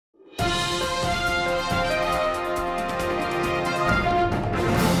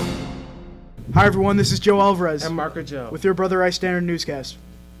Hi everyone, this is Joe Alvarez. And Marco Joe. With your Brother Rice Standard Newscast.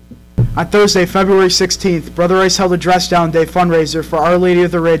 On Thursday, February 16th, Brother Rice held a Dress Down Day fundraiser for Our Lady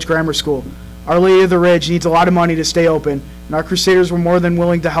of the Ridge Grammar School. Our Lady of the Ridge needs a lot of money to stay open, and our Crusaders were more than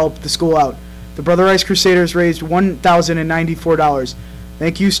willing to help the school out. The Brother Rice Crusaders raised $1,094.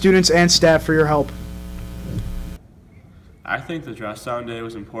 Thank you, students and staff, for your help. I think the Dress Down Day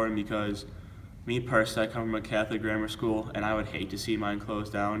was important because me personally, I come from a Catholic grammar school, and I would hate to see mine close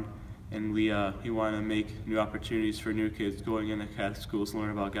down. And we want to make new opportunities for new kids going into Catholic schools to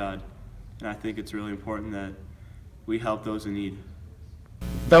learn about God. And I think it's really important that we help those in need.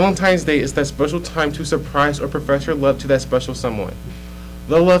 Valentine's Day is that special time to surprise or profess your love to that special someone.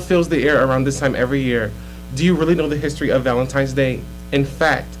 Though love fills the air around this time every year, do you really know the history of Valentine's Day? In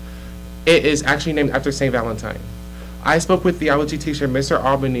fact, it is actually named after St. Valentine. I spoke with theology teacher Mr.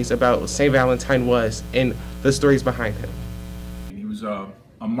 Albanese about what St. Valentine was and the stories behind him. He was a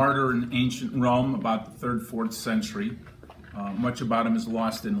martyr in ancient Rome about the 3rd, 4th century. Much about him is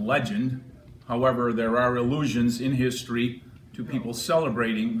lost in legend. However, there are allusions in history to people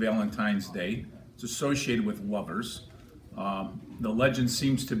celebrating Valentine's Day. It's associated with lovers. The legend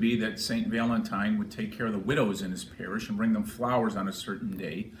seems to be that St. Valentine would take care of the widows in his parish and bring them flowers on a certain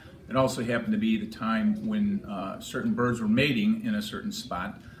day. It also happened to be the time when certain birds were mating in a certain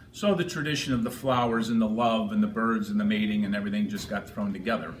spot. So the tradition of the flowers and the love and the birds and the mating and everything just got thrown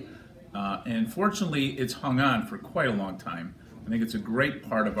together. And fortunately, it's hung on for quite a long time. I think it's a great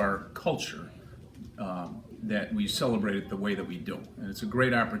part of our culture that we celebrate it the way that we do. And it's a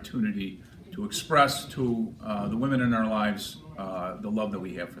great opportunity to express to the women in our lives the love that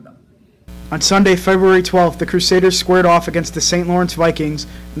we have for them. On Sunday, February 12th, the Crusaders squared off against the St. Lawrence Vikings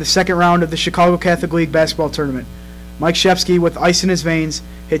in the second round of the Chicago Catholic League basketball tournament. Mike Shepsky, with ice in his veins,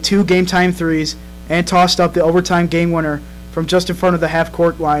 hit 2 game-time threes and tossed up the overtime game winner from just in front of the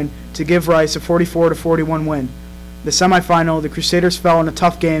half-court line to give Rice a 44-41 win. In the semifinal, the Crusaders fell in a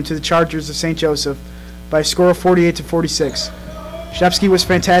tough game to the Chargers of St. Joseph by a score of 48-46. Shepsky was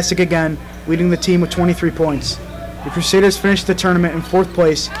fantastic again, leading the team with 23 points. The Crusaders finished the tournament in 4th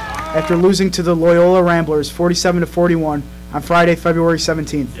place after losing to the Loyola Ramblers 47-41 on Friday, February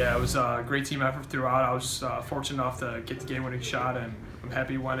 17th. Yeah, it was a great team effort throughout. I was fortunate enough to get the game-winning shot, and I'm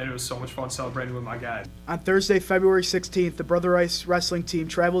happy we won it. It was so much fun celebrating with my guys. On Thursday, February 16th, the Brother Rice wrestling team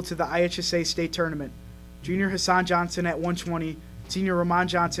traveled to the IHSA state tournament. Junior Hassan Johnson at 120, Senior Ramon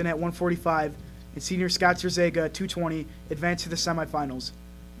Johnson at 145, and Senior Scott Zerzega at 220 advanced to the semifinals.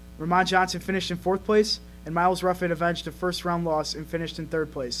 Ramon Johnson finished in 4th place, and Miles Ruffin avenged a first-round loss and finished in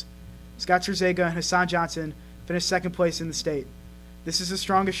 3rd place. Scott Zerzega and Hassan Johnson finished 2nd place in the state. This is the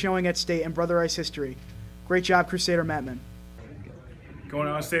strongest showing at state in Brother Rice history. Great job, Crusader Mattman. Going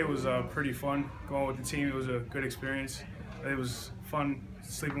out of state was pretty fun. Going with the team, it was a good experience. It was fun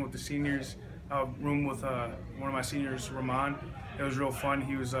sleeping with the seniors. Room with one of my seniors, Ramon. It was real fun.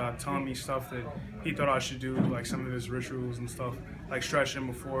 He was telling me stuff that he thought I should do, like some of his rituals and stuff, like stretching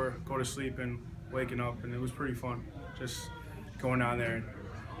before go to sleep and waking up, and it was pretty fun. Just going down there and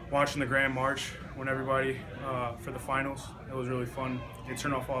watching the Grand March when everybody for the finals. It was really fun. They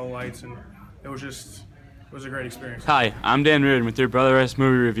turned off all the lights, and it was a great experience. Hi, I'm Dan Reardon with your Brother Rice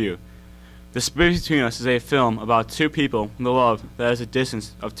Movie Review. The Space Between Us is a film about 2 people with a love that has a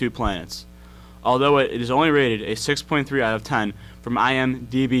distance of 2 planets. Although it is only rated a 6.3 out of 10 from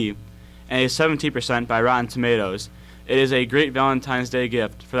IMDb and a 17% by Rotten Tomatoes, it is a great Valentine's Day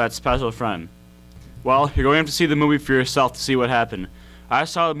gift for that special friend. Well, you're going to have to see the movie for yourself to see what happened. I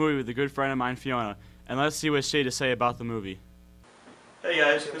saw the movie with a good friend of mine, Fiona, and let's see what she had to say about the movie. Hey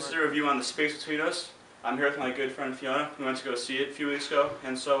guys, this is a review on The Space Between Us. I'm here with my good friend Fiona. We went to go see it a few weeks ago,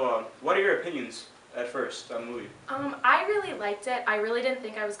 and so what are your opinions at first on the movie? I really liked it. I really didn't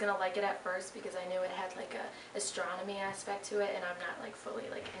think I was gonna like it at first because I knew it had like a astronomy aspect to it, and I'm not like fully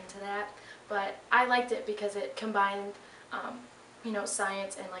like into that. But I liked it because it combined, you know,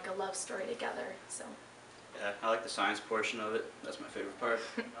 science and like a love story together. So. Yeah, I like the science portion of it. That's my favorite part.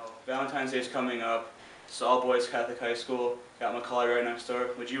 Valentine's Day is coming up. It's all boys Catholic high school. Got Macaulay right next door.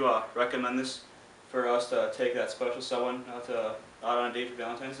 Would you recommend this for us to take that special someone out on a date for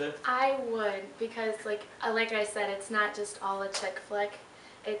Valentine's Day? I would, because like I said, it's not just all a chick flick.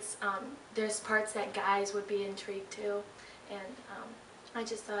 It's there's parts that guys would be intrigued to, and I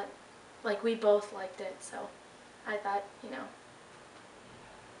just thought, like, we both liked it, so I thought, you know.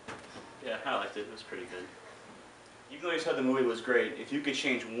 Yeah, I liked it. It was pretty good. Even though you said the movie was great, if you could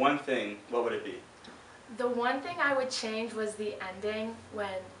change one thing, what would it be? The one thing I would change was the ending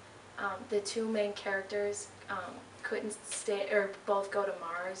when the 2 main characters couldn't stay or both go to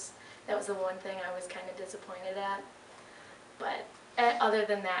Mars. That was the one thing I was kind of disappointed at. But other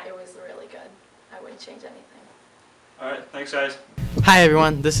than that, it was really good. I wouldn't change anything. Alright, thanks guys. Hi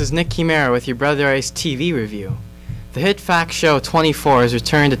everyone, this is Nick Chimera with your Brother Rice TV review. The hit Fox show 24 has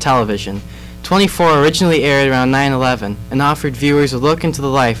returned to television. 24 originally aired around 9/11 and offered viewers a look into the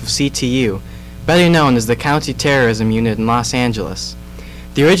life of CTU, better known as the County Terrorism Unit in Los Angeles.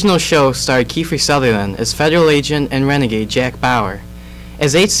 The original show starred Kiefer Sutherland as federal agent and renegade Jack Bauer.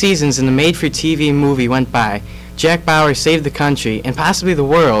 As 8 seasons in the made-for-TV movie went by, Jack Bauer saved the country and possibly the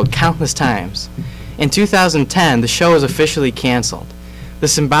world countless times. In 2010, the show was officially canceled. The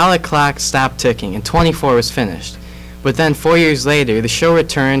symbolic clock stopped ticking and 24 was finished. But then 4 years later, the show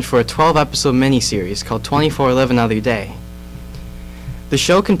returned for a 12-episode miniseries called 24 Live Another Day. The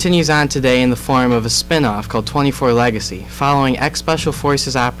show continues on today in the form of a spin-off called 24 Legacy, following ex-Special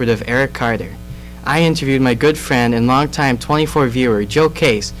Forces operative Eric Carter. I interviewed my good friend and longtime 24 viewer, Joe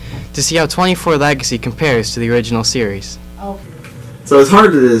Case, to see how 24 Legacy compares to the original series. So as hard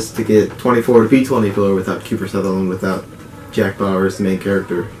as it is to get 24 to be 24 without Kiefer Sutherland, without Jack Bauer as the main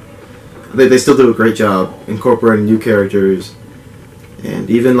character, they still do a great job incorporating new characters and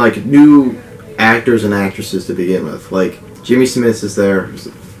even like new actors and actresses to begin with. Like Jimmy Smits is there.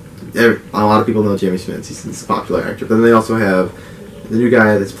 A lot of people know Jimmy Smits. He's a popular actor. But then they also have the new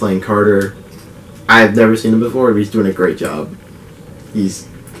guy that's playing Carter. I've never seen him before, but he's doing a great job. He's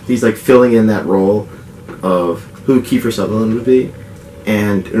like filling in that role of who Kiefer Sutherland would be.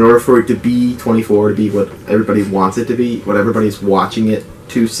 And in order for it to be 24, to be what everybody wants it to be, what everybody's watching it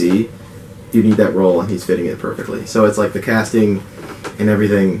to see, you need that role, and he's fitting it perfectly. So it's like the casting and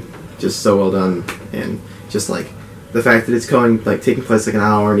everything just so well done, and just like the fact that it's taking place like an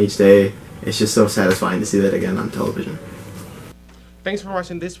hour in each day, it's just so satisfying to see that again on television. Thanks for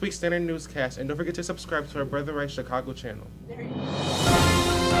watching this week's Standard Newscast, and don't forget to subscribe to our Brother Rice Chicago channel.